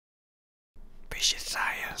delicious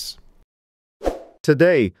science.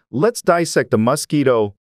 Today, let's dissect a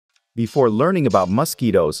mosquito. Before learning about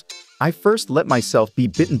mosquitoes, I first let myself be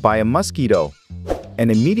bitten by a mosquito. And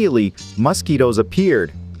immediately, mosquitoes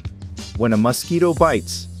appeared. When a mosquito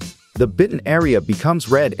bites, the bitten area becomes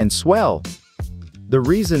red and swell. The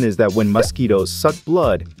reason is that when mosquitoes suck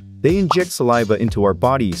blood, they inject saliva into our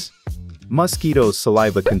bodies. Mosquitoes'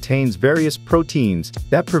 saliva contains various proteins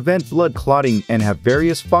that prevent blood clotting and have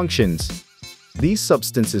various functions. These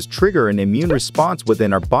substances trigger an immune response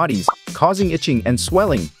within our bodies, causing itching and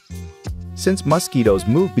swelling. Since mosquitoes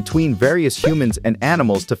move between various humans and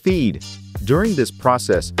animals to feed, during this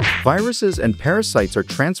process, viruses and parasites are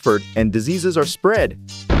transferred and diseases are spread.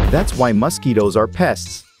 That's why mosquitoes are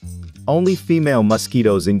pests. Only female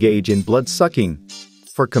mosquitoes engage in blood sucking.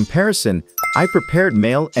 For comparison, I prepared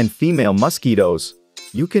male and female mosquitoes.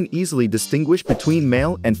 You can easily distinguish between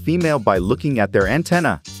male and female by looking at their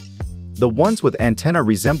antennae. The ones with antennae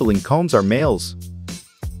resembling combs are males.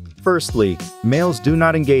 Firstly, males do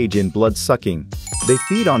not engage in blood sucking. They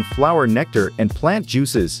feed on flower nectar and plant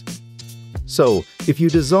juices. So, if you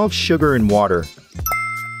dissolve sugar in water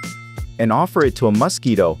and offer it to a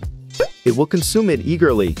mosquito, it will consume it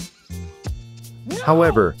eagerly.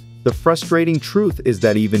 However, the frustrating truth is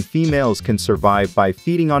that even females can survive by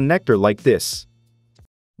feeding on nectar like this.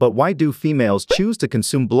 But why do females choose to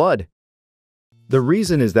consume blood? The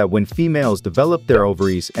reason is that when females develop their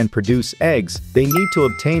ovaries and produce eggs, they need to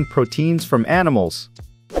obtain proteins from animals.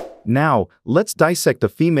 Now, let's dissect a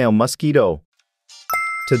female mosquito.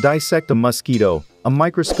 To dissect a mosquito, a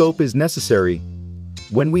microscope is necessary.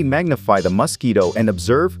 When we magnify the mosquito and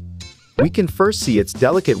observe, we can first see its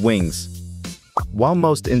delicate wings. While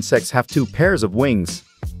most insects have two pairs of wings,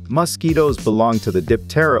 mosquitoes belong to the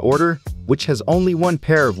Diptera order, which has only one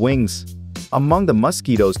pair of wings. Among the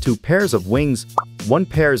mosquitoes' two pairs of wings, one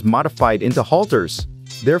pair is modified into halters.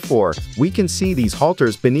 Therefore, we can see these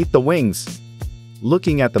halters beneath the wings.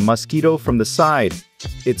 Looking at the mosquito from the side,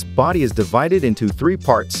 its body is divided into three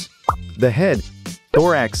parts: the head,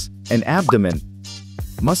 thorax, and abdomen.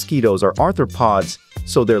 Mosquitoes are arthropods,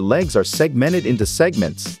 so their legs are segmented into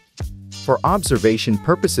segments. For observation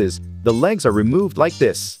purposes, the legs are removed like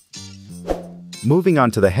this. Moving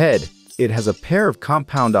on to the head, it has a pair of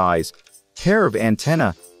compound eyes, pair of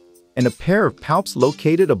antennae, and a pair of palps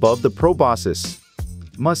located above the proboscis.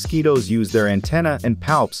 Mosquitoes use their antennae and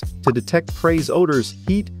palps to detect prey's odors,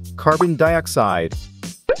 heat, carbon dioxide.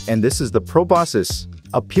 And this is the proboscis,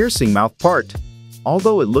 a piercing mouth part.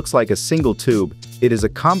 Although it looks like a single tube, it is a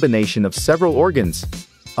combination of several organs.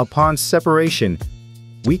 Upon separation,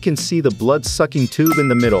 we can see the blood-sucking tube in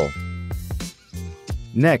the middle.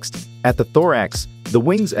 Next, at the thorax, the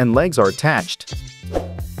wings and legs are attached,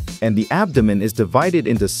 and the abdomen is divided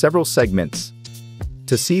into several segments.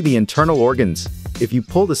 To see the internal organs, if you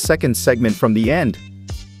pull the second segment from the end,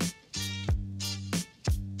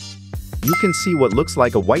 you can see what looks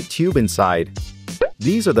like a white tube inside.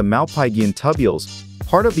 These are the Malpighian tubules,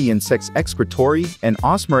 part of the insect's excretory and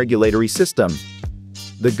osmoregulatory system.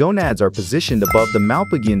 The gonads are positioned above the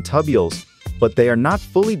Malpighian tubules, but they are not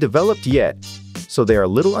fully developed yet, so they are a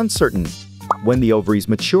little uncertain. When the ovaries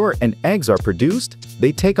mature and eggs are produced,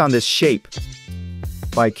 they take on this shape.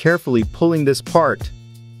 By carefully pulling this part,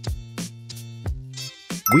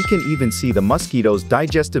 we can even see the mosquito's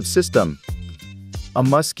digestive system. A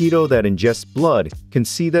mosquito that ingests blood can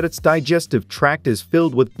see that its digestive tract is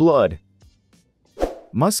filled with blood.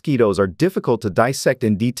 Mosquitoes are difficult to dissect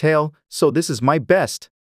in detail, so this is my best.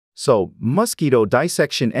 So, mosquito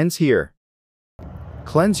dissection ends here.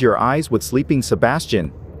 Cleanse your eyes with Sleeping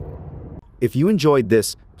Sebastian. If you enjoyed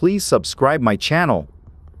this, please subscribe my channel.